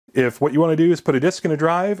If what you want to do is put a disc in a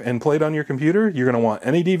drive and play it on your computer, you're going to want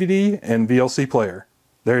any DVD and VLC player.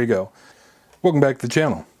 There you go. Welcome back to the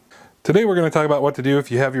channel. Today we're going to talk about what to do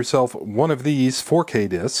if you have yourself one of these 4K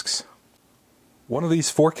discs, one of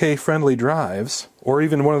these 4K friendly drives, or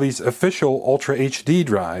even one of these official Ultra HD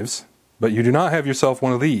drives, but you do not have yourself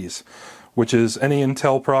one of these, which is any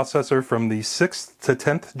Intel processor from the 6th to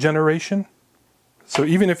 10th generation. So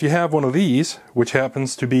even if you have one of these, which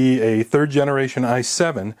happens to be a 3rd generation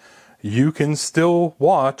i7, you can still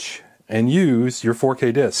watch and use your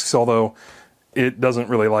 4K discs, although it doesn't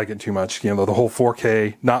really like it too much. You know, the whole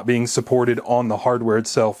 4K not being supported on the hardware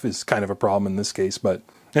itself is kind of a problem in this case. But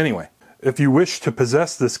anyway, if you wish to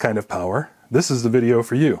possess this kind of power, this is the video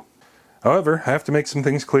for you. However, I have to make some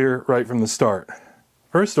things clear right from the start.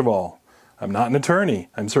 First of all, I'm not an attorney.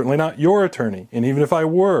 I'm certainly not your attorney. And even if I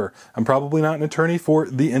were, I'm probably not an attorney for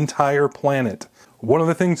the entire planet. One of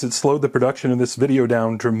the things that slowed the production of this video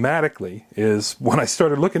down dramatically is when I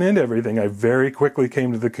started looking into everything, I very quickly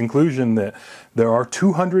came to the conclusion that there are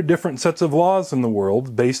 200 different sets of laws in the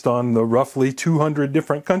world based on the roughly 200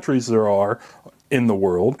 different countries there are in the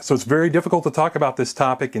world. So it's very difficult to talk about this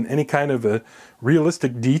topic in any kind of a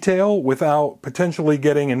realistic detail without potentially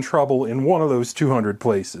getting in trouble in one of those 200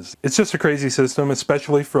 places. It's just a crazy system,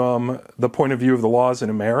 especially from the point of view of the laws in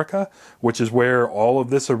America, which is where all of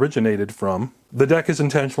this originated from. The deck is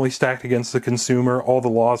intentionally stacked against the consumer. All the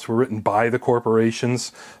laws were written by the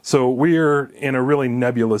corporations. So we're in a really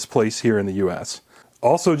nebulous place here in the US.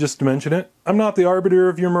 Also, just to mention it, I'm not the arbiter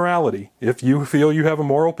of your morality. If you feel you have a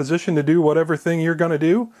moral position to do whatever thing you're going to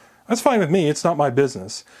do, that's fine with me. It's not my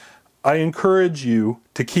business. I encourage you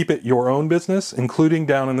to keep it your own business, including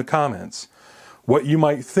down in the comments. What you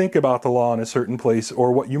might think about the law in a certain place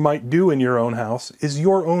or what you might do in your own house is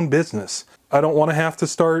your own business. I don't want to have to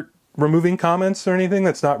start removing comments or anything.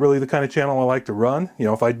 That's not really the kind of channel I like to run. You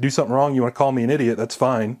know, if I do something wrong, you want to call me an idiot, that's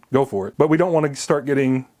fine. Go for it. But we don't want to start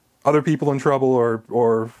getting other people in trouble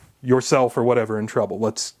or yourself or whatever in trouble.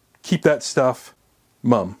 Let's keep that stuff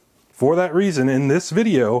mum. For that reason, in this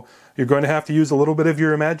video, you're going to have to use a little bit of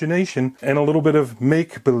your imagination and a little bit of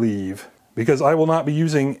make-believe, because I will not be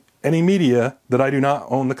using any media that I do not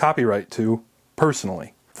own the copyright to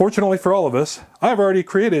personally. Fortunately for all of us, I've already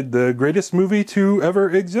created the greatest movie to ever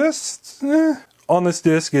exist. On this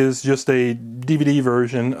disc is just a DVD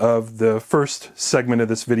version of the first segment of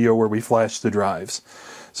this video where we flash the drives.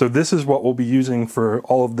 So this is what we'll be using for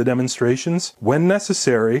all of the demonstrations. When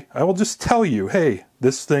necessary, I will just tell you, hey,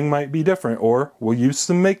 this thing might be different, or we'll use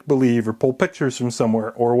some make-believe or pull pictures from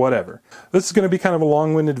somewhere or whatever. This is going to be kind of a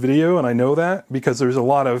long-winded video, and I know that because there's a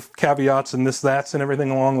lot of caveats and this, that's, and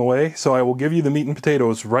everything along the way. So I will give you the meat and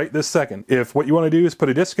potatoes right this second. If what you want to do is put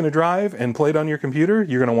a disc in a drive and play it on your computer,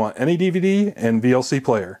 you're going to want any DVD and VLC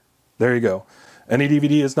player. There you go. Any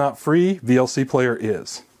DVD is not free, VLC player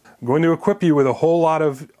is. I'm going to equip you with a whole lot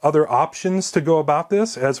of other options to go about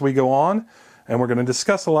this as we go on, and we're going to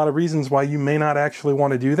discuss a lot of reasons why you may not actually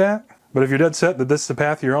want to do that. But if you're dead set that this is the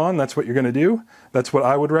path you're on, that's what you're going to do, that's what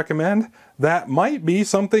I would recommend. That might be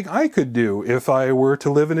something I could do if I were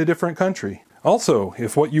to live in a different country. Also,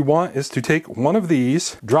 if what you want is to take one of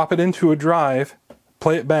these, drop it into a drive,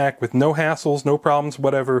 play it back with no hassles, no problems,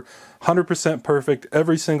 whatever, 100% perfect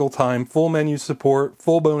every single time, full menu support,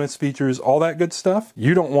 full bonus features, all that good stuff,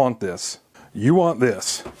 you don't want this. You want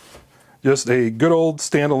this. Just a good old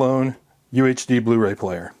standalone UHD Blu-ray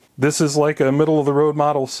player. This is like a middle-of-the-road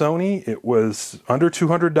model Sony. It was under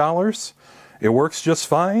 $200. It works just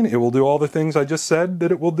fine. It will do all the things I just said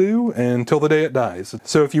that it will do until the day it dies.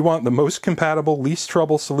 So if you want the most compatible, least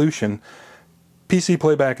trouble solution, PC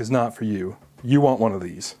Playback is not for you. You want one of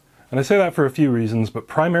these. And I say that for a few reasons, but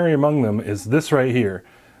primary among them is this right here.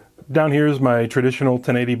 Down here is my traditional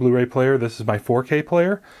 1080 Blu-ray player. This is my 4K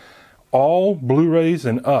player. All Blu-rays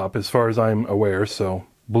and up, as far as I'm aware, so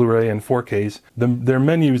Blu-ray and 4Ks, their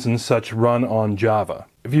menus and such run on Java.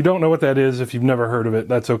 If you don't know what that is, if you've never heard of it,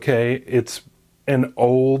 that's okay. It's an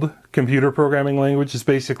old computer programming language. It's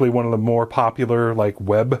basically one of the more popular like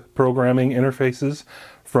web programming interfaces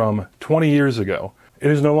from 20 years ago. It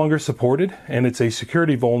is no longer supported, and it's a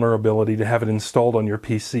security vulnerability to have it installed on your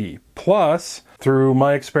PC. Plus, through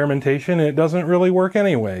my experimentation, it doesn't really work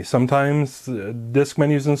anyway. Sometimes disk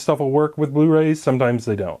menus and stuff will work with Blu-rays, sometimes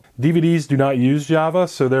they don't. DVDs do not use Java,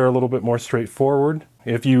 so they're a little bit more straightforward.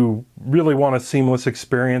 If you really want a seamless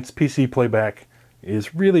experience, PC Playback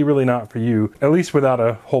is really not for you, at least without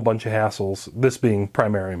a whole bunch of hassles, this being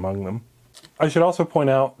primary among them. I should also point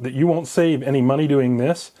out that you won't save any money doing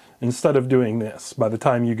this instead of doing this by the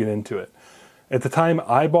time you get into it. At the time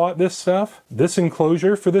I bought this stuff, this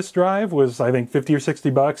enclosure for this drive was, I think, 50 or 60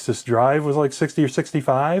 bucks. This drive was like 60 or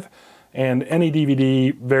 65. And any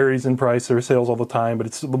DVD varies in price. There are sales all the time, but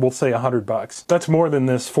it's, we'll say, 100 bucks. That's more than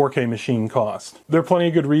this 4K machine cost. There are plenty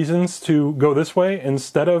of good reasons to go this way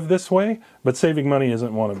instead of this way, but saving money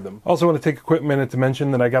isn't one of them. Also want to take a quick minute to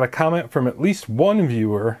mention that I got a comment from at least one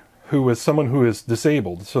viewer who is someone who is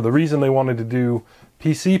disabled. So the reason they wanted to do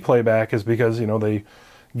PC playback is because, you know, they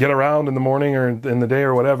get around in the morning or in the day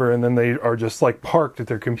or whatever, and then they are just like parked at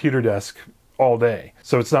their computer desk all day.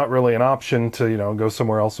 So it's not really an option to, you know, go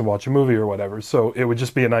somewhere else and watch a movie or whatever. So it would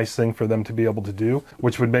just be a nice thing for them to be able to do,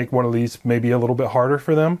 which would make one of these maybe a little bit harder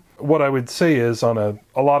for them. What I would say is on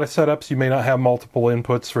a lot of setups, you may not have multiple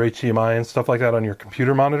inputs for HDMI and stuff like that on your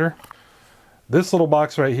computer monitor. This little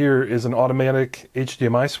box right here is an automatic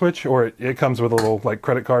HDMI switch, or it comes with a little like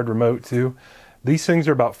credit card remote too. These things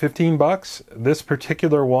are about 15 bucks. This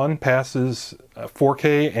particular one passes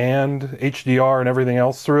 4K and HDR and everything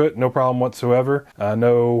else through it. No problem whatsoever.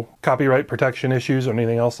 No copyright protection issues or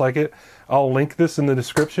anything else like it. I'll link this in the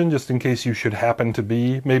description just in case you should happen to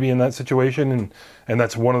be maybe in that situation. And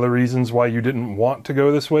that's one of the reasons why you didn't want to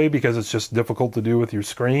go this way, because it's just difficult to do with your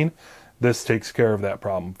screen. This takes care of that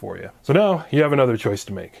problem for you. So now you have another choice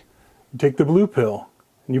to make. You take the blue pill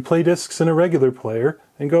and you play discs in a regular player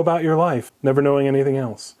and go about your life, never knowing anything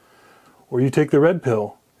else. Or you take the red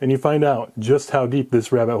pill and you find out just how deep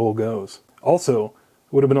this rabbit hole goes. Also,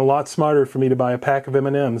 it would have been a lot smarter for me to buy a pack of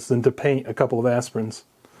M&Ms than to paint a couple of aspirins.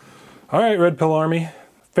 Alright, Red Pill Army.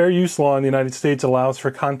 Fair use law in the United States allows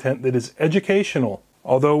for content that is educational.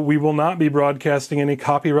 Although we will not be broadcasting any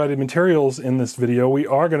copyrighted materials in this video, we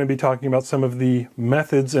are going to be talking about some of the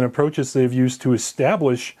methods and approaches they've used to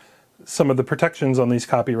establish some of the protections on these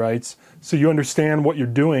copyrights, so you understand what you're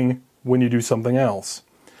doing when you do something else.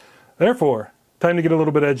 Therefore, time to get a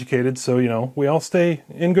little bit educated so, you know, we all stay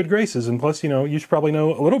in good graces, and plus, you know, you should probably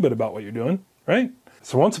know a little bit about what you're doing, right?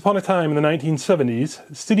 So once upon a time in the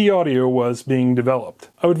 1970s, CD audio was being developed.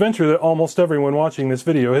 I would venture that almost everyone watching this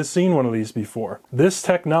video has seen one of these before. This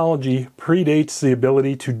technology predates the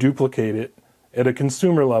ability to duplicate it at a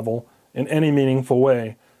consumer level in any meaningful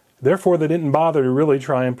way. Therefore, they didn't bother to really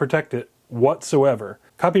try and protect it whatsoever.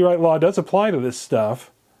 Copyright law does apply to this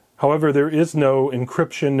stuff. However, there is no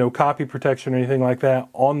encryption, no copy protection or anything like that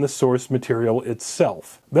on the source material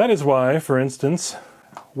itself. That is why, for instance,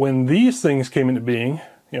 when these things came into being,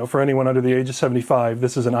 you know, for anyone under the age of 75,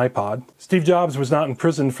 this is an iPod. Steve Jobs was not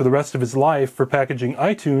imprisoned for the rest of his life for packaging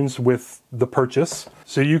iTunes with the purchase.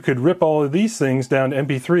 So you could rip all of these things down to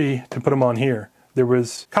MP3 to put them on here. There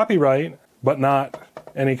was copyright, but not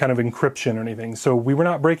any kind of encryption or anything. So we were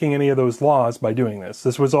not breaking any of those laws by doing this.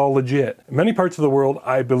 This was all legit. In many parts of the world,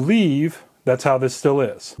 I believe that's how this still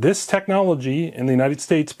is. This technology in the United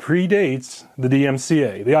States predates the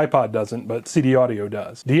DMCA. The iPod doesn't, but CD audio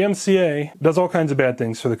does. DMCA does all kinds of bad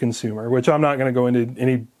things for the consumer, which I'm not going to go into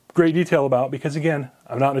any great detail about because, again,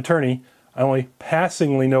 I'm not an attorney. I only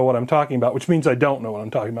passingly know what I'm talking about, which means I don't know what I'm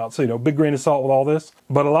talking about. So, you know, big grain of salt with all this.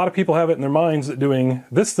 But a lot of people have it in their minds that doing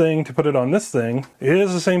this thing to put it on this thing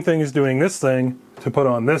is the same thing as doing this thing to put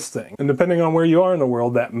on this thing. And depending on where you are in the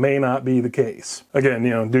world, that may not be the case. Again,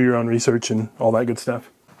 you know, do your own research and all that good stuff.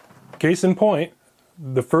 Case in point,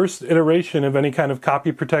 the first iteration of any kind of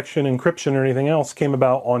copy protection, encryption, or anything else came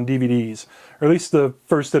about on DVDs, or at least the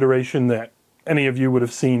first iteration that any of you would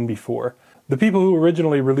have seen before. The people who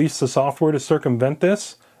originally released the software to circumvent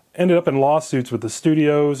this ended up in lawsuits with the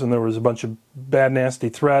studios, and there was a bunch of bad, nasty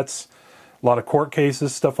threats, a lot of court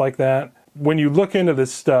cases, stuff like that. When you look into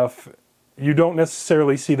this stuff, you don't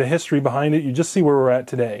necessarily see the history behind it, you just see where we're at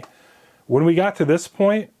today. When we got to this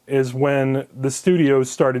point is when the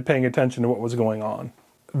studios started paying attention to what was going on.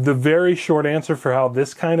 The very short answer for how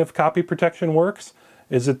this kind of copy protection works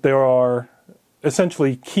is that there are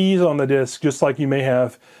essentially keys on the disc, just like you may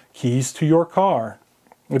have keys to your car.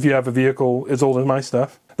 If you have a vehicle as old as my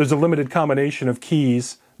stuff, there's a limited combination of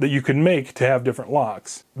keys that you can make to have different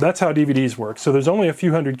locks. That's how DVDs work. So there's only a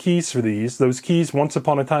few hundred keys for these. Those keys once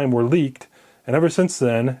upon a time were leaked, and ever since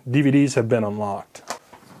then, DVDs have been unlocked.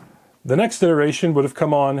 The next iteration would have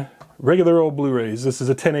come on regular old Blu-rays. This is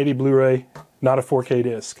a 1080 Blu-ray, not a 4K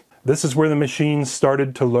disc. This is where the machines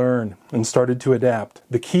started to learn and started to adapt.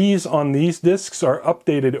 The keys on these discs are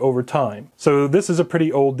updated over time. So this is a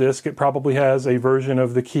pretty old disc. It probably has a version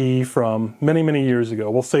of the key from many, many years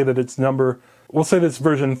ago. We'll say that it's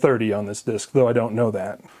version 30 on this disc, though I don't know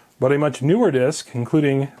that. But a much newer disc,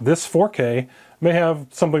 including this 4K, may have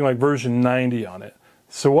something like version 90 on it.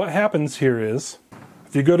 So what happens here is,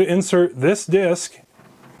 if you go to insert this disc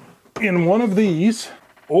in one of these,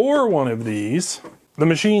 or one of these, the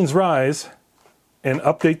machines rise and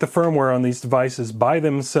update the firmware on these devices by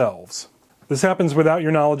themselves. This happens without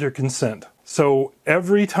your knowledge or consent. So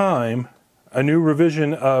every time a new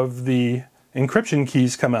revision of the encryption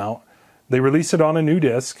keys come out, they release it on a new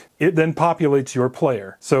disk, it then populates your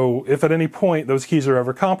player. So if at any point those keys are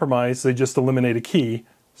ever compromised, they just eliminate a key,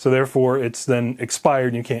 so therefore it's then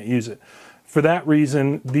expired and you can't use it. For that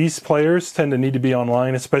reason, these players tend to need to be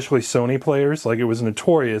online, especially Sony players, like it was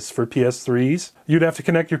notorious for PS3s. You'd have to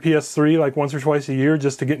connect your PS3 like once or twice a year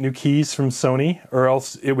just to get new keys from Sony, or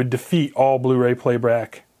else it would defeat all Blu-ray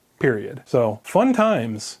playback, period. So, fun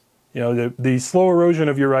times. You know, the slow erosion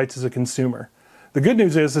of your rights as a consumer. The good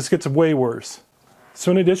news is this gets way worse.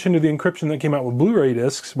 So in addition to the encryption that came out with Blu-ray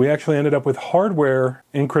discs, we actually ended up with hardware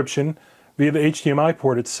encryption via the HDMI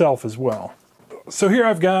port itself as well. So here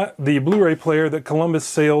I've got the Blu-ray player that Columbus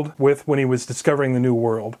sailed with when he was discovering the New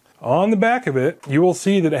World. On the back of it, you will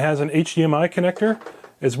see that it has an HDMI connector,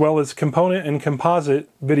 as well as component and composite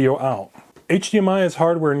video out. HDMI is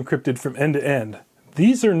hardware encrypted from end to end.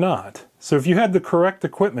 These are not. So if you had the correct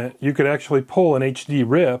equipment, you could actually pull an HD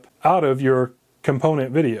rip out of your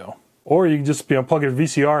component video. Or you can just plug a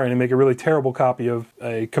VCR in and make a really terrible copy of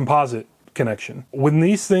a composite connection. When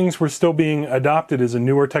these things were still being adopted as a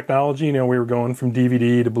newer technology, you know, we were going from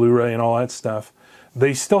DVD to Blu-ray and all that stuff,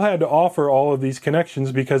 they still had to offer all of these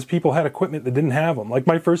connections because people had equipment that didn't have them. Like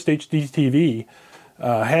my first HD TV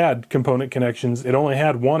had component connections. It only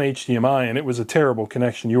had one HDMI and it was a terrible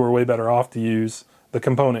connection. You were way better off to use the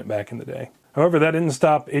component back in the day. However, that didn't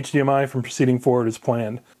stop HDMI from proceeding forward as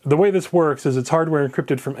planned. The way this works is it's hardware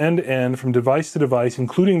encrypted from end to end, from device to device,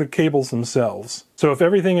 including the cables themselves. So if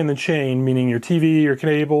everything in the chain, meaning your TV, your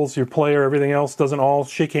cables, your player, everything else, doesn't all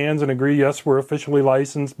shake hands and agree, yes, we're officially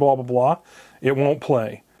licensed, blah, blah, blah, it won't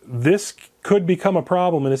play. This could become a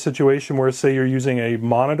problem in a situation where, say, you're using a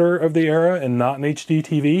monitor of the era and not an HD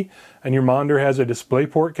TV, and your monitor has a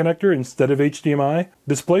DisplayPort connector instead of HDMI.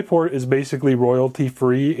 DisplayPort is basically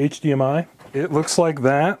royalty-free HDMI. It looks like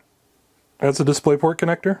that. That's a DisplayPort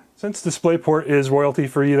connector. Since DisplayPort is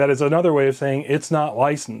royalty-free, that is another way of saying it's not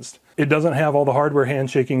licensed. It doesn't have all the hardware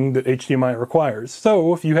handshaking that HDMI requires.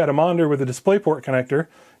 So if you had a monitor with a DisplayPort connector,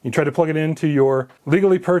 you try to plug it into your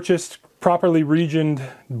legally purchased, properly regioned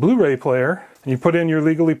Blu-ray player, and you put in your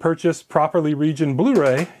legally purchased, properly regioned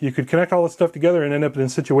Blu-ray, you could connect all this stuff together and end up in a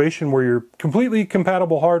situation where your completely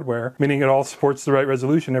compatible hardware, meaning it all supports the right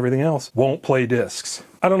resolution and everything else, won't play discs.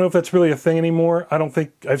 I don't know if that's really a thing anymore. I don't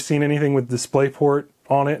think I've seen anything with DisplayPort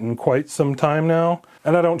on it in quite some time now.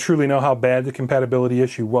 And I don't truly know how bad the compatibility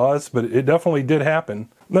issue was, but it definitely did happen.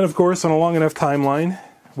 Then, of course, on a long enough timeline,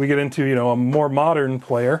 we get into, you know, a more modern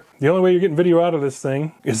player. The only way you're getting video out of this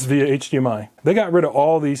thing is via HDMI. They got rid of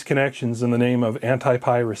all these connections in the name of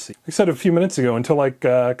anti-piracy. Like I said a few minutes ago, until like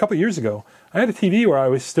a couple years ago, I had a TV where I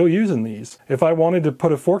was still using these. If I wanted to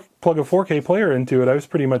plug a 4K player into it, I was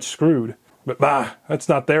pretty much screwed. But that's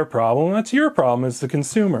not their problem. That's your problem as the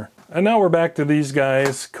consumer. And now we're back to these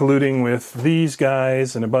guys colluding with these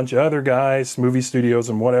guys and a bunch of other guys, movie studios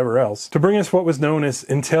and whatever else, to bring us what was known as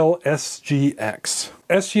Intel SGX.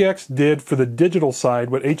 SGX did for the digital side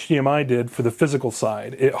what HDMI did for the physical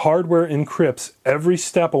side. It hardware encrypts every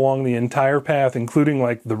step along the entire path, including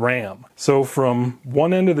like the RAM. So from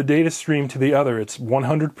one end of the data stream to the other, it's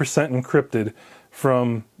 100% encrypted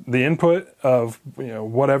from the input of, you know,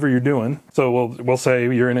 whatever you're doing. So we'll say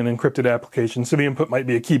you're in an encrypted application, so the input might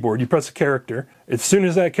be a keyboard. You press a character. As soon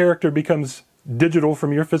as that character becomes digital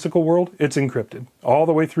from your physical world, it's encrypted all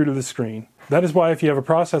the way through to the screen. That is why if you have a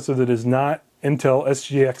processor that is not Intel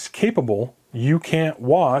SGX capable, you can't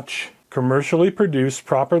watch commercially produced,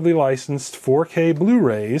 properly licensed 4K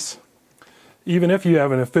Blu-rays, even if you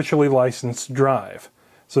have an officially licensed drive.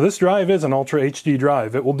 So this drive is an Ultra HD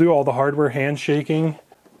drive. It will do all the hardware handshaking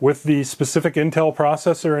with the specific Intel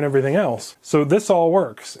processor and everything else. So this all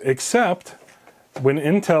works, except when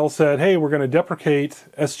Intel said, hey, we're going to deprecate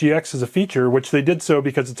SGX as a feature, which they did so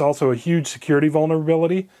because it's also a huge security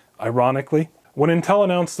vulnerability, ironically. When Intel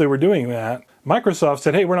announced they were doing that, Microsoft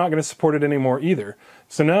said, hey, we're not going to support it anymore either.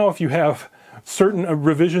 So now if you have certain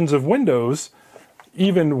revisions of Windows,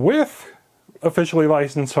 even with officially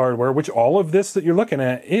licensed hardware, which all of this that you're looking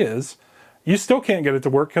at is, you still can't get it to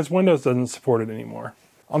work because Windows doesn't support it anymore.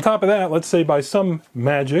 On top of that, let's say by some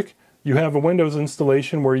magic, you have a Windows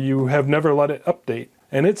installation where you have never let it update,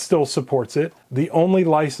 and it still supports it. The only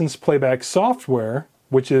licensed playback software,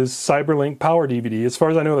 which is CyberLink Power DVD, as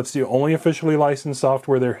far as I know, that's the only officially licensed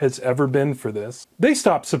software there has ever been for this. They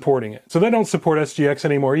stopped supporting it, so they don't support SGX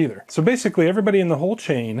anymore either. So basically, everybody in the whole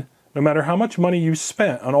chain, no matter how much money you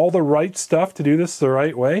spent on all the right stuff to do this the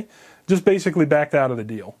right way, just basically backed out of the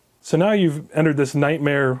deal. So now you've entered this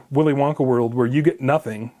nightmare Willy Wonka world where you get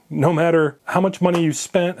nothing, no matter how much money you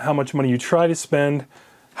spent, how much money you try to spend,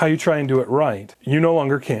 how you try and do it right. You no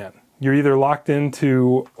longer can. You're either locked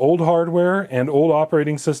into old hardware and old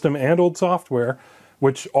operating system and old software,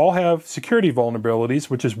 which all have security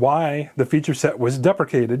vulnerabilities, which is why the feature set was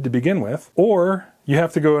deprecated to begin with, or you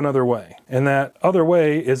have to go another way. And that other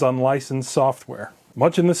way is unlicensed software.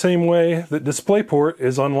 Much in the same way that DisplayPort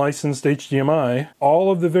is unlicensed HDMI, all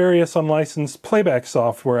of the various unlicensed playback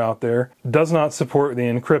software out there does not support the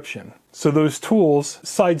encryption. So those tools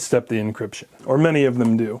sidestep the encryption, or many of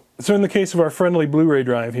them do. So in the case of our friendly Blu-ray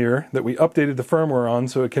drive here, that we updated the firmware on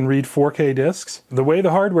so it can read 4K discs, the way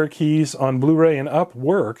the hardware keys on Blu-ray and up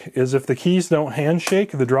work is if the keys don't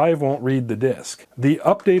handshake, the drive won't read the disc. The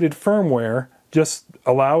updated firmware just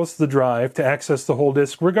allows the drive to access the whole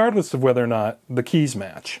disc regardless of whether or not the keys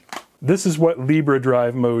match. This is what Libra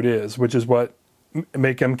drive mode is, which is what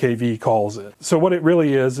MakeMKV calls it. So what it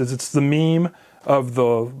really is it's the meme of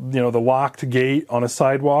the locked gate on a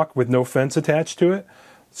sidewalk with no fence attached to it,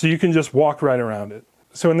 so you can just walk right around it.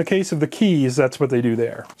 So in the case of the keys, that's what they do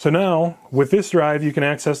there. So now, with this drive, you can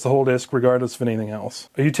access the whole disc regardless of anything else.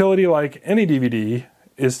 A utility like any DVD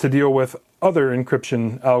is to deal with other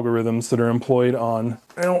encryption algorithms that are employed on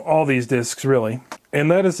all these discs, really. And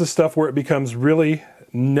that is the stuff where it becomes really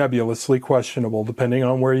nebulously questionable depending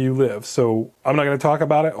on where you live. So I'm not going to talk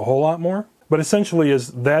about it a whole lot more, but essentially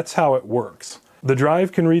that's how it works. The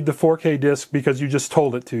drive can read the 4K disc because you just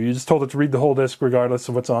told it to. You just told it to read the whole disc regardless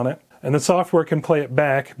of what's on it. And the software can play it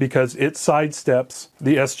back because it sidesteps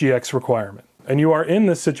the SGX requirement. And you are in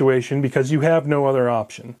this situation because you have no other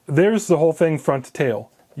option. There's the whole thing front to tail.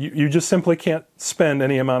 You just simply can't spend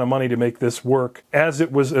any amount of money to make this work as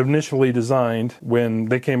it was initially designed when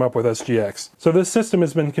they came up with SGX. So this system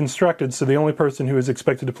has been constructed so the only person who is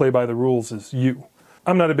expected to play by the rules is you.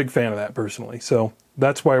 I'm not a big fan of that personally, so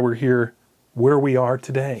that's why we're here where we are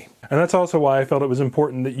today. And that's also why I felt it was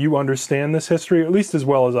important that you understand this history, at least as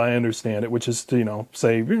well as I understand it, which is to,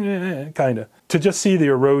 say, kinda. To just see the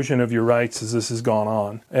erosion of your rights as this has gone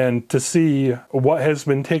on, and to see what has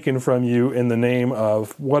been taken from you in the name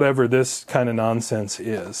of whatever this kind of nonsense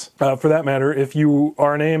is. For that matter, if you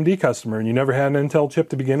are an AMD customer and you never had an Intel chip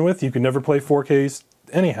to begin with, you could never play 4Ks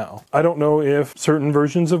anyhow. I don't know if certain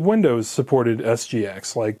versions of Windows supported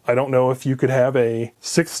SGX. Like, I don't know if you could have a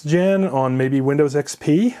 6th gen on maybe Windows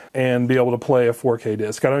XP and be able to play a 4K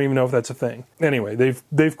disc. I don't even know if that's a thing. Anyway,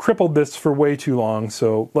 they've crippled this for way too long,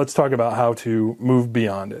 so let's talk about how to move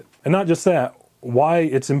beyond it. And not just that, why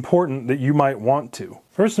it's important that you might want to.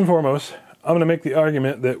 First and foremost, I'm going to make the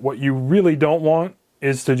argument that what you really don't want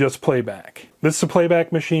is to just play back. This is a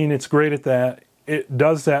playback machine. It's great at that. It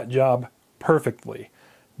does that job perfectly.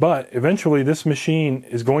 But eventually this machine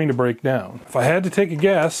is going to break down. If I had to take a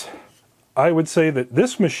guess, I would say that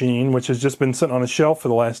this machine, which has just been sitting on a shelf for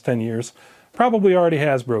the last 10 years, probably already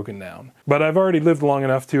has broken down. But I've already lived long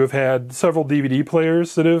enough to have had several DVD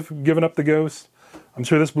players that have given up the ghost. I'm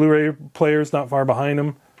sure this Blu-ray player is not far behind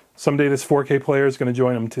them. Someday this 4K player is going to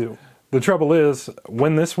join them too. The trouble is,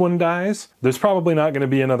 when this one dies, there's probably not going to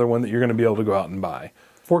be another one that you're going to be able to go out and buy.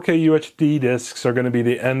 4K UHD discs are going to be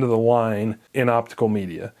the end of the line in optical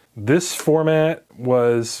media. This format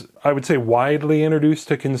was, I would say, widely introduced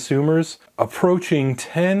to consumers approaching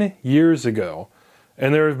 10 years ago.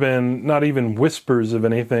 And there have been not even whispers of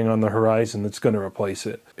anything on the horizon that's going to replace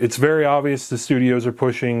it. It's very obvious the studios are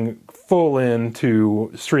pushing full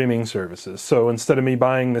into streaming services. So instead of me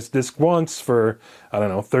buying this disc once for, I don't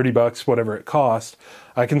know, 30 bucks, whatever it cost,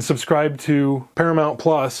 I can subscribe to Paramount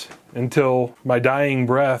Plus until my dying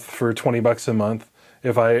breath for 20 bucks a month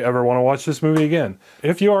if I ever want to watch this movie again.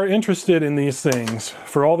 If you are interested in these things,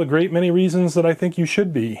 for all the great many reasons that I think you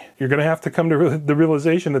should be, you're going to have to come to the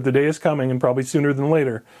realization that the day is coming, and probably sooner than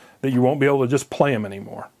later, that you won't be able to just play them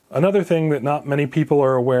anymore. Another thing that not many people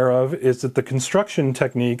are aware of is that the construction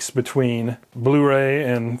techniques between Blu-ray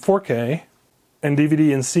and 4K and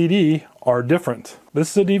DVD and CD are different. This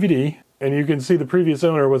is a DVD, and you can see the previous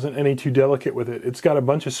owner wasn't any too delicate with it. It's got a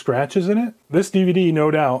bunch of scratches in it. This DVD, no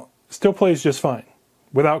doubt, still plays just fine,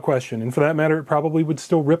 without question. And for that matter, it probably would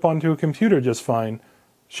still rip onto a computer just fine,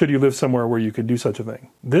 should you live somewhere where you could do such a thing.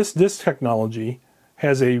 This disc technology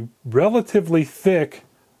has a relatively thick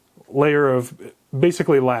layer of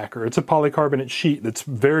basically lacquer. It's a polycarbonate sheet that's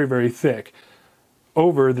very, very thick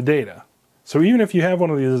over the data. So even if you have one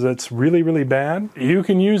of these that's really, really bad, you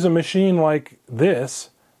can use a machine like this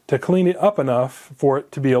to clean it up enough for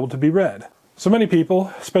it to be able to be read. So many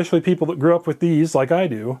people, especially people that grew up with these like I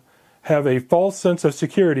do, have a false sense of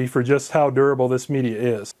security for just how durable this media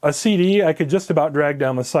is. A CD I could just about drag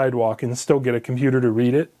down the sidewalk and still get a computer to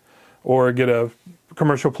read it. or get a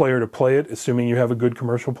commercial player to play it, assuming you have a good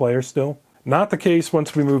commercial player still. Not the case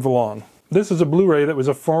once we move along. This is a Blu-ray that was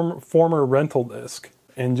a former rental disc.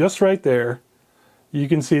 And just right there, you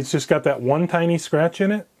can see it's just got that one tiny scratch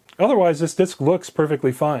in it. Otherwise, this disc looks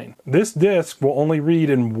perfectly fine. This disc will only read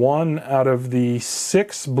in 1 out of the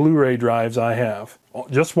 6 Blu-ray drives I have.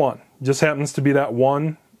 Just one. Just happens to be that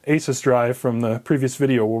one Asus drive from the previous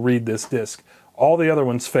video will read this disc. All the other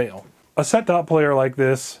ones fail. A set-top player like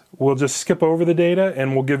this will just skip over the data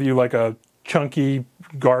and will give you like a chunky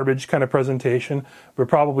garbage kind of presentation, but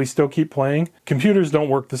probably still keep playing. Computers don't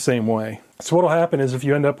work the same way. So what'll happen is if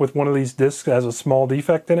you end up with one of these discs that has a small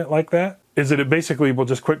defect in it like that, is that it basically will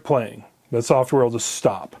just quit playing. The software will just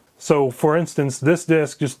stop. So for instance, this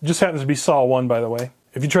disc just happens to be SAW 1, by the way.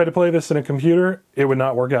 If you try to play this in a computer, it would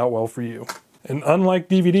not work out well for you. And unlike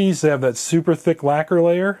DVDs, they have that super thick lacquer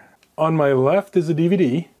layer. On my left is a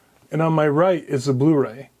DVD, and on my right is a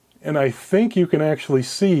Blu-ray. And I think you can actually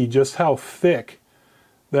see just how thick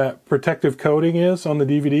that protective coating is on the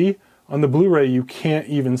DVD. On the Blu-ray, you can't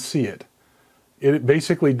even see it. It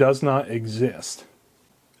basically does not exist.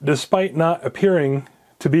 Despite not appearing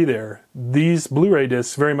to be there, these Blu-ray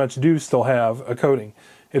discs very much do still have a coating.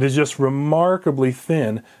 It is just remarkably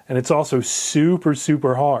thin, and it's also super,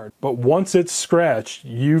 super hard. But once it's scratched,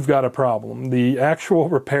 you've got a problem. The actual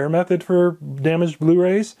repair method for damaged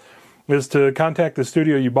Blu-rays is to contact the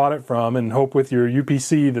studio you bought it from and hope with your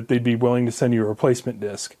UPC that they'd be willing to send you a replacement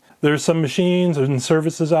disc. There's some machines and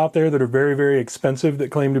services out there that are very, very expensive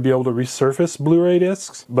that claim to be able to resurface Blu-ray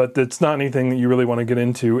discs, but it's not anything that you really want to get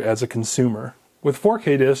into as a consumer. With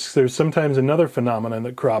 4K discs, there's sometimes another phenomenon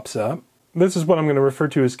that crops up. This is what I'm going to refer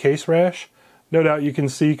to as case rash. No doubt you can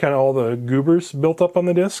see kind of all the goobers built up on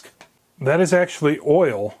the disc. That is actually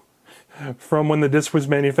oil from when the disc was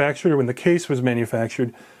manufactured or when the case was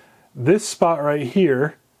manufactured. This spot right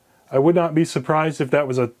here, I would not be surprised if that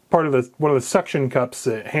was a part of one of the suction cups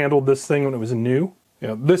that handled this thing when it was new. You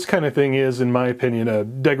know, this kind of thing is, in my opinion, a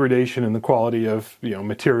degradation in the quality of,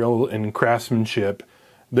 material and craftsmanship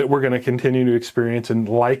that we're going to continue to experience and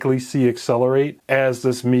likely see accelerate as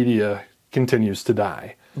this media continues to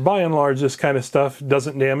die. By and large, this kind of stuff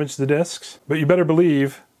doesn't damage the discs, but you better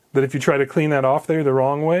believe that if you try to clean that off there the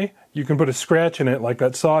wrong way, you can put a scratch in it like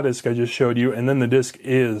that SAW disc I just showed you, and then the disc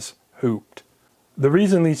is hooped. The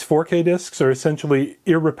reason these 4K discs are essentially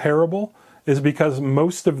irreparable is because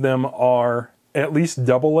most of them are at least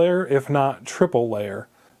double layer, if not triple layer.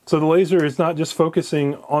 So the laser is not just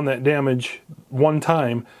focusing on that damage one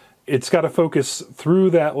time, it's got to focus through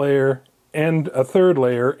that layer and a third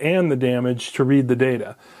layer and the damage to read the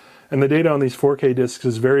data. And the data on these 4K discs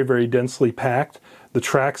is very, very densely packed. The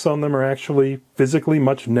tracks on them are actually physically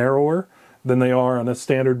much narrower than they are on a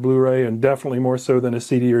standard Blu-ray, and definitely more so than a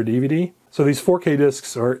CD or DVD. So these 4K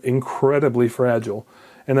discs are incredibly fragile,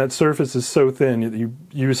 and that surface is so thin that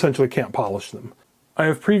you essentially can't polish them. I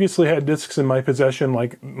have previously had discs in my possession,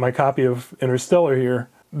 like my copy of Interstellar here,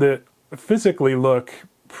 that physically look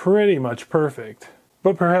pretty much perfect,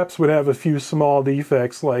 but perhaps would have a few small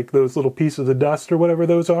defects like those little pieces of dust or whatever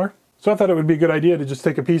those are. So I thought it would be a good idea to just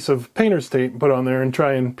take a piece of painter's tape and put on there and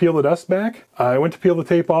try and peel the dust back. I went to peel the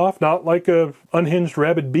tape off, not like a unhinged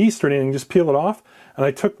rabid beast or anything, just peel it off. And I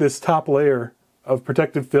took this top layer of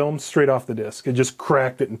protective film straight off the disc. It just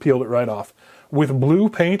cracked it and peeled it right off. With blue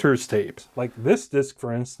painter's tape. Like this disc,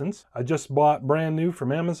 for instance, I just bought brand new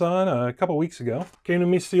from Amazon a couple weeks ago. Came to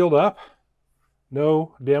me sealed up.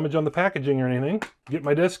 No damage on the packaging or anything. Get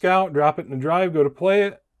my disc out, drop it in the drive, go to play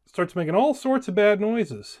it. Starts making all sorts of bad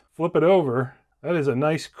noises. Flip it over. That is a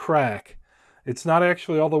nice crack. It's not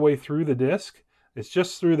actually all the way through the disc. It's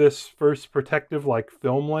just through this first protective like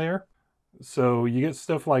film layer. So you get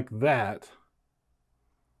stuff like that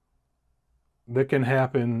can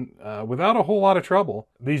happen without a whole lot of trouble.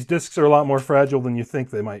 These discs are a lot more fragile than you think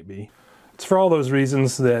they might be. It's for all those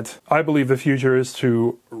reasons that I believe the future is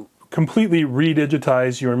to completely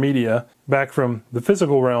redigitize your media back from the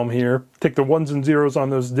physical realm here, take the ones and zeros on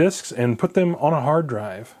those discs and put them on a hard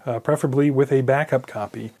drive, preferably with a backup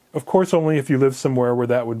copy. Of course, only if you live somewhere where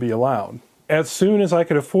that would be allowed. As soon as I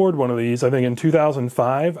could afford one of these, I think in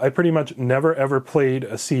 2005, I pretty much never ever played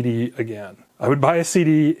a CD again. I would buy a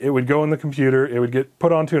CD, it would go in the computer, it would get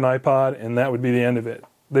put onto an iPod, and that would be the end of it.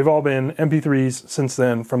 They've all been MP3s since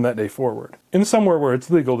then from that day forward. In somewhere where it's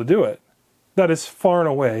legal to do it. That is far and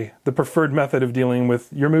away the preferred method of dealing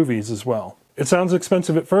with your movies as well. It sounds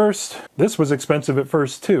expensive at first. This was expensive at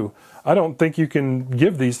first too. I don't think you can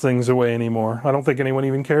give these things away anymore. I don't think anyone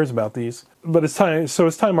even cares about these. But as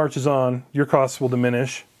time marches on, your costs will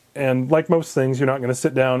diminish. And like most things, you're not going to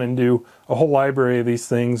sit down and do a whole library of these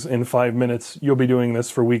things in 5 minutes. You'll be doing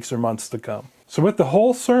this for weeks or months to come. So with the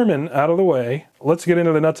whole sermon out of the way, let's get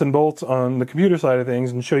into the nuts and bolts on the computer side of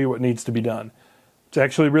things and show you what needs to be done. It's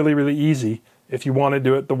actually really, really easy if you want to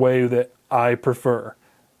do it the way that I prefer.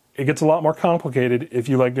 It gets a lot more complicated if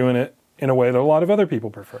you like doing it in a way that a lot of other people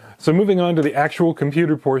prefer. So moving on to the actual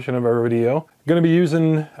computer portion of our video, I'm going to be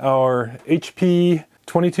using our HP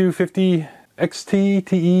 2250 XT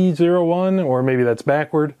TE01, or maybe that's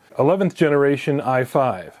backward, 11th generation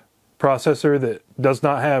i5 processor that does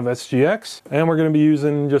not have SGX, and we're going to be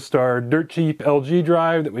using just our dirt cheap LG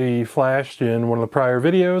drive that we flashed in one of the prior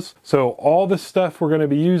videos. So all the stuff we're going to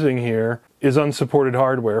be using here is unsupported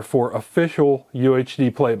hardware for official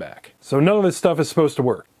UHD playback. So none of this stuff is supposed to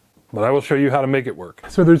work, but I will show you how to make it work.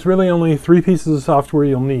 So there's really only 3 pieces of software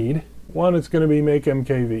you'll need. One is going to be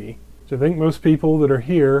MakeMKV. I think most people that are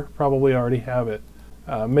here probably already have it.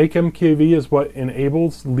 MakeMKV is what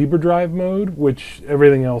enables LibreDrive mode, which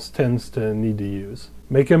everything else tends to need to use.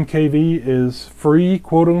 MakeMKV is free,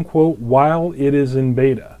 quote unquote, while it is in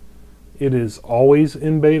beta. It is always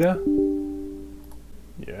in beta.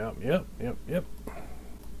 Yep. Yeah,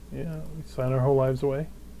 we sign our whole lives away.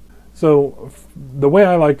 So the way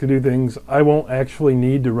I like to do things, I won't actually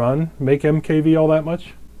need to run MakeMKV all that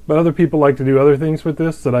much. But other people like to do other things with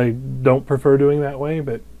this that I don't prefer doing that way.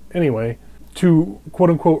 But anyway, to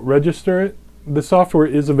quote-unquote register it, the software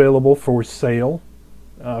is available for sale.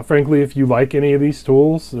 Frankly, if you like any of these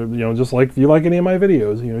tools, or, just like if you like any of my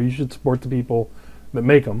videos, you should support the people that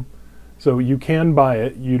make them. So you can buy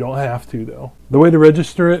it. You don't have to, though. The way to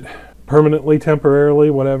register it, permanently, temporarily,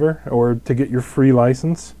 whatever, or to get your free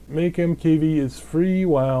license, MakeMKV is free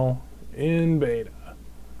while in beta.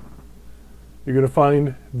 You're going to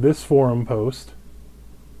find this forum post,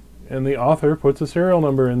 and the author puts a serial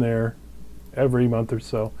number in there every month or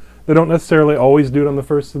so. They don't necessarily always do it on the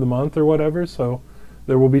first of the month or whatever, so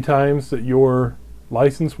there will be times that your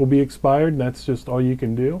license will be expired, and that's just all you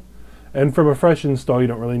can do. And from a fresh install, you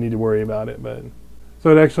don't really need to worry about it. But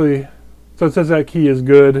so it says that key is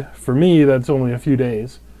good. For me, that's only a few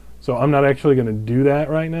days, so I'm not actually going to do that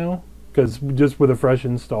right now, because just with a fresh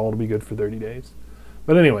install, it'll be good for 30 days.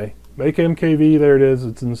 But anyway, MakeMKV, there it is,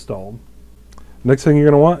 it's installed. Next thing you're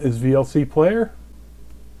going to want is VLC player.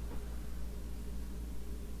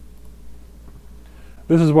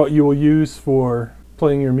 This is what you will use for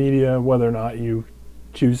playing your media, whether or not you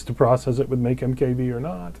choose to process it with MakeMKV or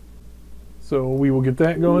not. So we will get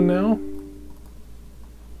that going now.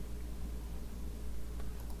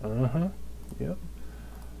 Yep.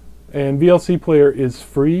 And VLC player is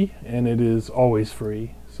free, and it is always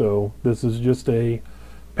free. So this is just a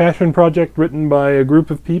passion project written by a group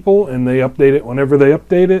of people, and they update it whenever they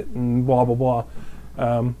update it, and blah blah blah.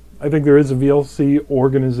 I think there is a VLC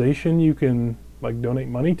organization you can donate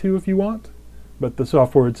money to if you want, but the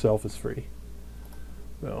software itself is free.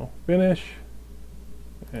 So finish,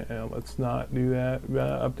 and let's not do that.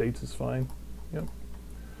 Updates is fine. Yep.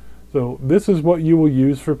 So this is what you will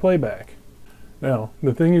use for playback. Now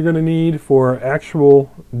the thing you're going to need for actual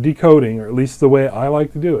decoding, or at least the way I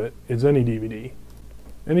like to do it, is any DVD.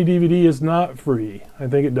 Any DVD is not free. I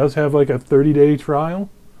think it does have like a 30-day trial.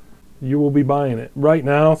 You will be buying it. Right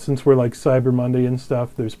now, since we're like Cyber Monday and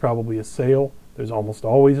stuff, there's probably a sale. There's almost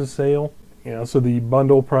always a sale. So the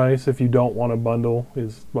bundle price, if you don't want a bundle,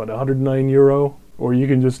 is what, €109? Or you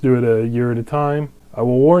can just do it a year at a time. I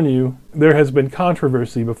will warn you, there has been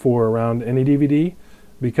controversy before around any DVD,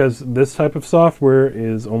 because this type of software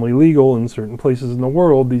is only legal in certain places in the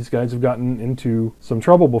world. These guys have gotten into some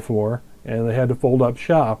trouble before, and they had to fold up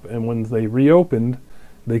shop, and when they reopened,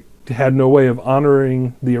 they had no way of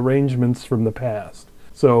honoring the arrangements from the past.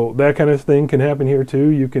 So that kind of thing can happen here too.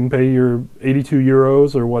 You can pay your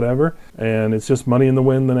 €82 or whatever, and it's just money in the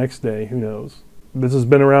wind the next day. Who knows? This has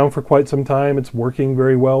been around for quite some time. It's working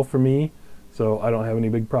very well for me, so I don't have any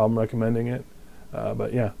big problem recommending it.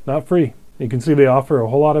 But yeah, not free. You can see they offer a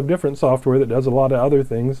whole lot of different software that does a lot of other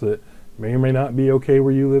things that may or may not be okay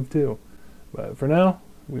where you live too. But for now,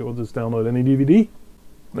 we will just download any DVD.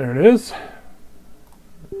 There it is.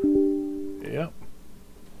 Yep.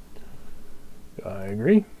 I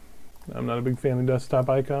agree. I'm not a big fan of desktop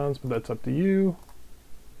icons, but that's up to you.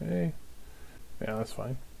 Okay. Yeah, that's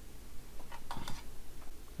fine.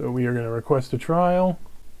 So we are going to request a trial.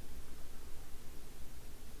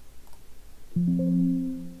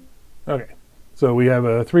 Okay. So we have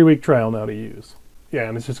a 3-week trial now to use. Yeah,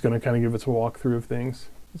 and it's just going to kind of give us a walkthrough of things.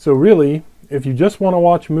 So really, if you just want to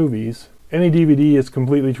watch movies, any DVD is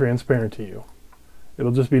completely transparent to you.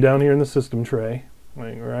 It'll just be down here in the system tray.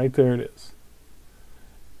 Right there it is.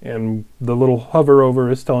 And the little hover over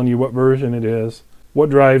is telling you what version it is, what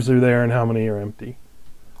drives are there, and how many are empty.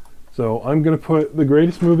 So I'm going to put the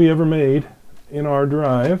greatest movie ever made in our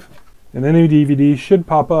drive, and any DVD should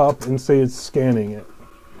pop up and say it's scanning it.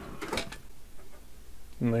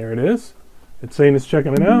 And there it is. It's saying it's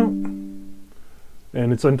checking it out.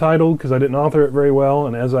 And it's untitled because I didn't author it very well,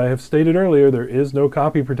 and as I have stated earlier, there is no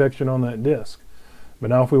copy protection on that disc. But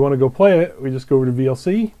now if we want to go play it, we just go over to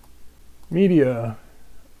VLC, Media,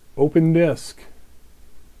 Open Disc.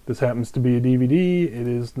 This happens to be a DVD. It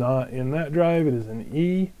is not in that drive, it is in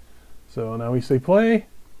E. So now we say play.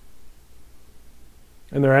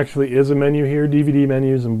 And there actually is a menu here. DVD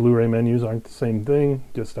menus and Blu-ray menus aren't the same thing,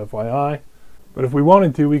 just FYI. But if we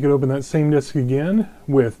wanted to, we could open that same disc again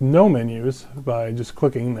with no menus by just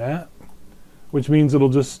clicking that, which means it'll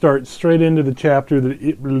just start straight into the chapter that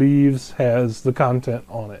it believes has the content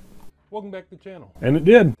on it. Welcome back to the channel. And it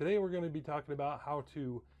did. Today we're going to be talking about how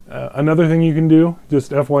to... another thing you can do,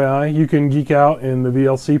 just FYI, you can geek out in the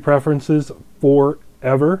VLC preferences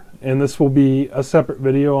forever, and this will be a separate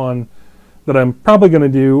video on that I'm probably going to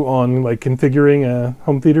do on like configuring a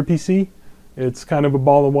home theater PC. It's kind of a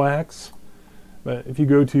ball of wax. But if you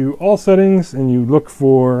go to all settings and you look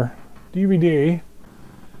for DVD,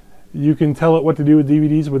 you can tell it what to do with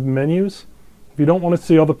DVDs with menus. If you don't want to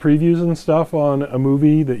see all the previews and stuff on a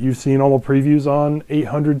movie that you've seen all the previews on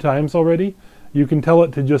 800 times already, you can tell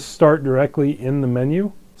it to just start directly in the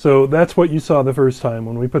menu. So that's what you saw the first time.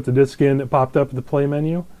 When we put the disc in, it popped up the play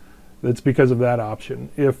menu. That's because of that option.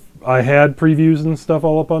 If I had previews and stuff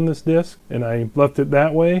all up on this disc and I left it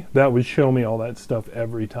that way, that would show me all that stuff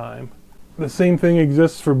every time. The same thing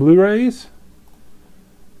exists for Blu-rays,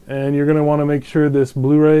 and you're going to want to make sure this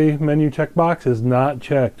Blu-ray menu checkbox is not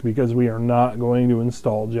checked because we are not going to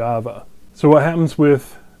install Java. So what happens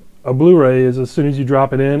with a Blu-ray is as soon as you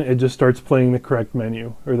drop it in, it just starts playing the correct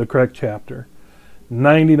menu or the correct chapter.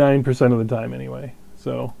 99% of the time anyway.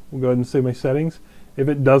 So we'll go ahead and save my settings. If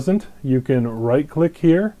it doesn't, you can right click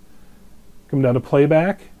here, come down to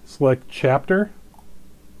playback, select chapter,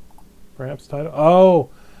 perhaps title. Oh!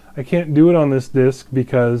 I can't do it on this disc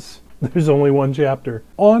because there's only one chapter.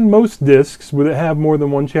 On most discs, would it have more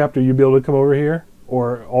than one chapter, you'll be able to come over here,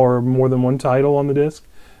 or more than one title on the disc,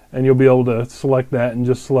 and you'll be able to select that and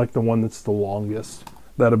just select the one that's the longest.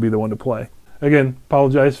 That'll be the one to play. Again,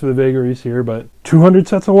 apologize for the vagaries here, but 200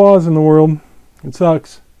 sets of laws in the world. It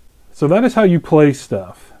sucks. So that is how you play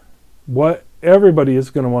stuff. What everybody is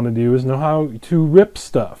going to want to do is know how to rip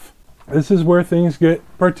stuff. This is where things get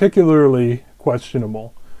particularly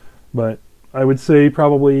questionable. But I would say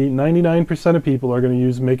probably 99% of people are going to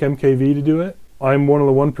use MakeMKV to do it. I'm one of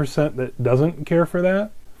the 1% that doesn't care for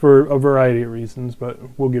that for a variety of reasons, but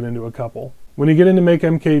we'll get into a couple. When you get into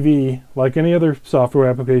MakeMKV, like any other software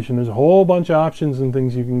application, there's a whole bunch of options and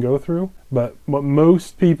things you can go through. But what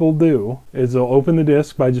most people do is they'll open the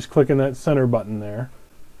disk by just clicking that center button there.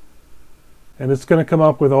 And it's going to come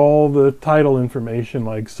up with all the title information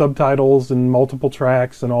like subtitles and multiple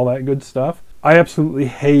tracks and all that good stuff. I absolutely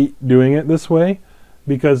hate doing it this way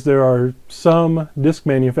because there are some disc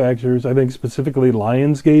manufacturers, I think specifically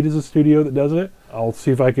Lionsgate is a studio that does it. I'll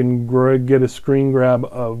see if I can get a screen grab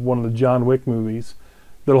of one of the John Wick movies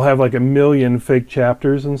that'll have like 1 million fake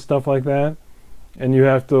chapters and stuff like that. And you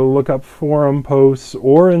have to look up forum posts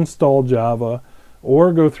or install Java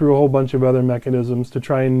or go through a whole bunch of other mechanisms to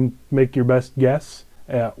try and make your best guess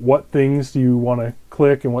at what things you want to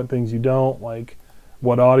click and what things you don't, like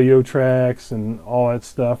what audio tracks and all that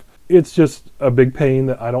stuff. It's just a big pain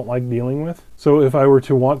that I don't like dealing with. So if I were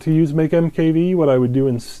to want to use MakeMKV, what I would do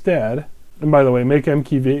instead, and by the way,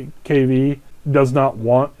 MakeMKV does not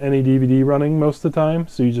want any DVD running most of the time,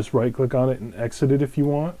 so you just right click on it and exit it if you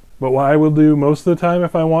want. But what I will do most of the time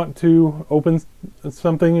if I want to open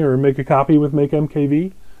something or make a copy with MakeMKV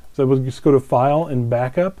is I will just go to File and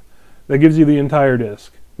Backup. That gives you the entire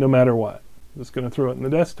disk, no matter what. I'm just going to throw it in the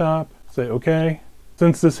desktop, say OK.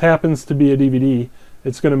 Since this happens to be a DVD,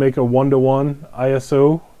 it's going to make a 1-to-1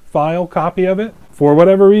 ISO file copy of it. For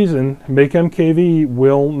whatever reason, MakeMKV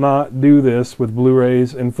will not do this with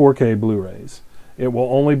Blu-rays and 4K Blu-rays. It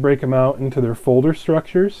will only break them out into their folder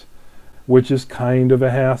structures, which is kind of a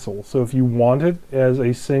hassle. So if you want it as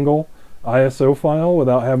a single ISO file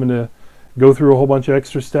without having to go through a whole bunch of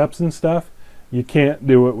extra steps and stuff, you can't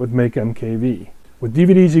do it with MakeMKV. With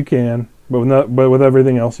DVDs you can, but with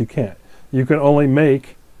everything else you can't. You can only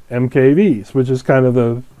make MKVs, which is kind of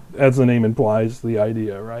the, as the name implies, the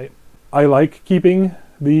idea, right? I like keeping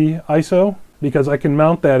the ISO because I can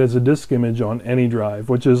mount that as a disk image on any drive,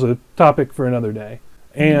 which is a topic for another day.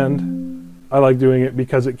 And I like doing it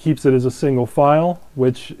because it keeps it as a single file,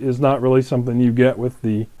 which is not really something you get with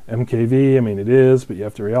the MKV. I mean, it is, but you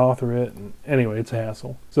have to reauthor it. And anyway, it's a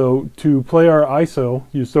hassle. So to play our ISO,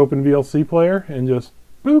 you just open VLC Player and just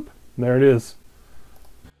boop, and there it is.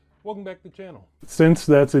 Welcome back to the channel. Since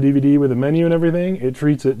that's a DVD with a menu and everything, it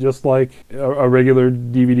treats it just like a regular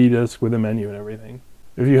DVD disc with a menu and everything.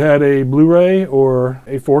 If you had a Blu-ray or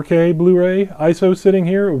a 4K Blu-ray ISO sitting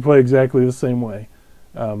here, it would play exactly the same way.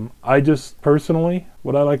 I just personally,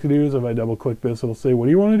 what I like to do is if I double click this, it'll say, what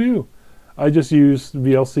do you want to do? I just use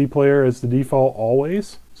VLC Player as the default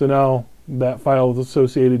always. So now that file is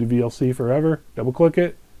associated to VLC forever. Double click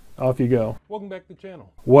it, off you go. Welcome back to the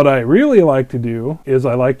channel. What I really like to do is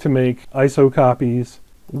I like to make ISO copies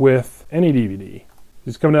with any DVD.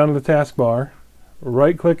 Just come down to the taskbar,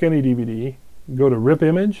 right click any DVD, go to rip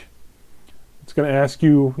image. It's going to ask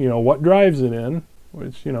you, what drive's it in,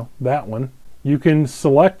 which, that one. You can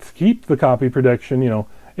select keep the copy protection,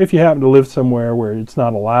 if you happen to live somewhere where it's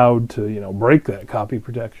not allowed to, break that copy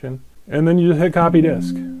protection. And then you just hit copy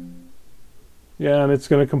disk. Yeah, and it's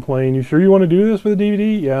going to complain, you sure you want to do this with a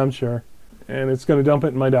DVD? Yeah, I'm sure. And it's going to dump it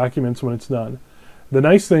in my documents when it's done. The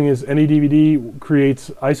nice thing is any DVD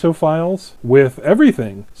creates ISO files with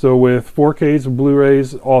everything. So with 4Ks,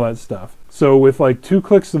 Blu-rays, all that stuff. So with like 2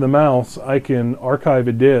 clicks of the mouse, I can archive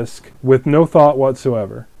a disc with no thought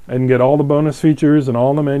whatsoever. I can get all the bonus features and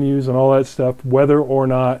all the menus and all that stuff, whether or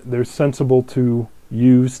not they're sensible to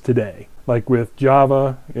use today. Like with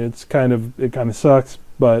Java, it kind of sucks,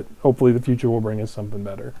 but hopefully the future will bring us something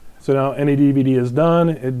better. So now any DVD is done.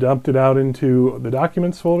 It dumped it out into the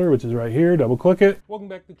documents folder, which is right here. Double click it. Welcome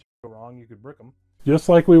back to wrong. You could brick them. Just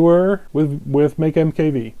like we were with Make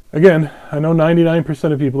MKV. Again, I know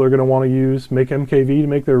 99% of people are going to want to use Make MKV to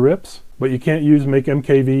make their rips, but you can't use Make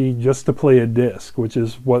MKV just to play a disc, which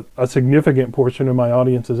is what a significant portion of my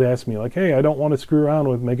audience has asked me. Like, hey, I don't want to screw around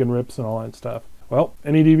with making rips and all that stuff. Well,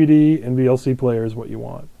 any DVD and VLC player is what you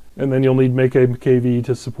want. And then you'll need Make MKV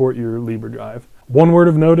to support your Libre drive. One word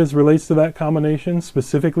of note as relates to that combination,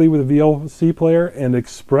 specifically with a VLC player and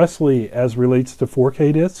expressly as relates to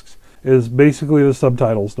 4K discs, is basically the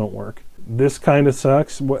subtitles don't work. This kind of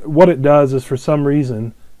sucks. What it does is for some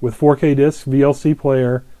reason, with 4K discs, VLC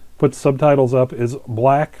player puts subtitles up as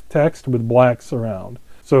black text with black surround.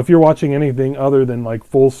 So if you're watching anything other than like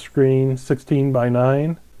full screen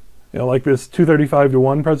 16:9, like this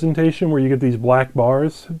 235:1 presentation where you get these black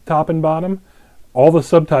bars top and bottom, all the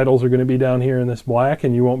subtitles are going to be down here in this black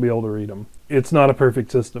and you won't be able to read them. It's not a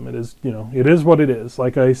perfect system. It is, it is what it is.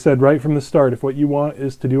 Like I said right from the start, if what you want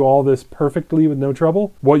is to do all this perfectly with no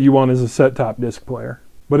trouble, what you want is a set-top disc player.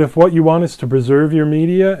 But if what you want is to preserve your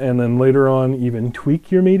media and then later on even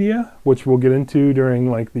tweak your media, which we'll get into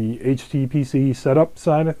during like the HTPC setup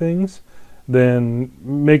side of things, then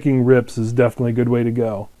making rips is definitely a good way to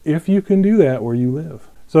go. If you can do that where you live.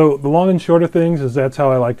 So the long and short of things is that's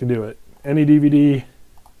how I like to do it. Any DVD,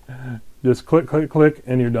 just click, click, click,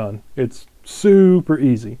 and you're done. It's super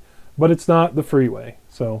easy, but it's not the free way.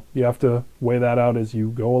 So you have to weigh that out as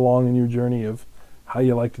you go along in your journey of how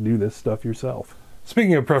you like to do this stuff yourself.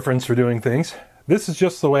 Speaking of preference for doing things, this is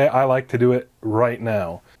just the way I like to do it right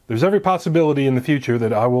now. There's every possibility in the future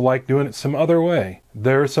that I will like doing it some other way.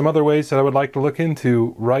 There are some other ways that I would like to look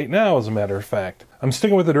into right now, as a matter of fact. I'm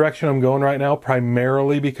sticking with the direction I'm going right now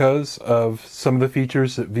primarily because of some of the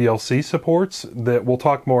features that VLC supports that we'll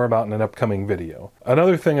talk more about in an upcoming video.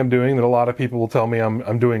 Another thing I'm doing that a lot of people will tell me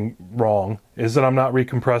I'm doing wrong is that I'm not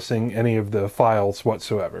recompressing any of the files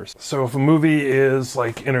whatsoever. So if a movie is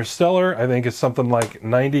like Interstellar, I think it's something like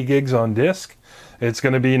 90 gigs on disk. It's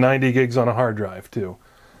going to be 90 gigs on a hard drive too.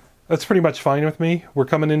 That's pretty much fine with me. We're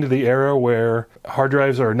coming into the era where hard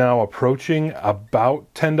drives are now approaching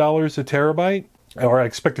about $10 a terabyte, or I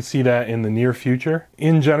expect to see that in the near future.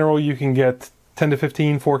 In general, you can get 10 to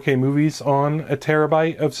 15 4K movies on a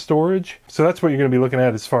terabyte of storage. So that's what you're going to be looking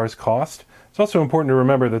at as far as cost. It's also important to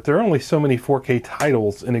remember that there are only so many 4K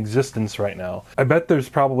titles in existence right now. I bet there's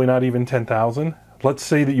probably not even 10,000. Let's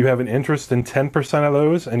say that you have an interest in 10% of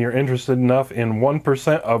those and you're interested enough in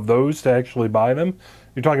 1% of those to actually buy them.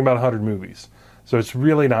 You're talking about 100 movies. So it's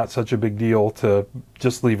really not such a big deal to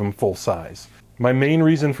just leave them full size. My main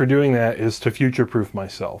reason for doing that is to future-proof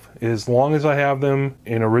myself. As long as I have them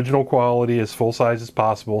in original quality, as full size as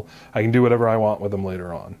possible, I can do whatever I want with them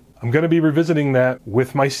later on. I'm going to be revisiting that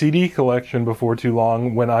with my CD collection before too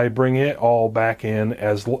long when I bring it all back in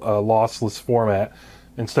as a lossless format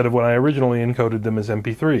instead of when I originally encoded them as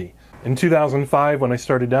MP3. In 2005, when I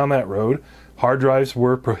started down that road, hard drives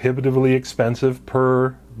were prohibitively expensive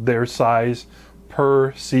per their size,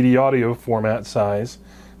 per CD audio format size.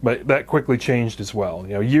 But that quickly changed as well.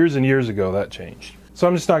 You know, years and years ago that changed. So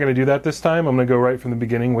I'm just not going to do that this time. I'm going to go right from the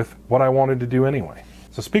beginning with what I wanted to do anyway.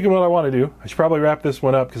 So speaking of what I want to do, I should probably wrap this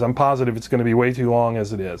one up because I'm positive it's going to be way too long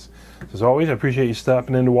as it is. So as always, I appreciate you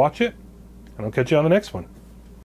stopping in to watch it, and I'll catch you on the next one.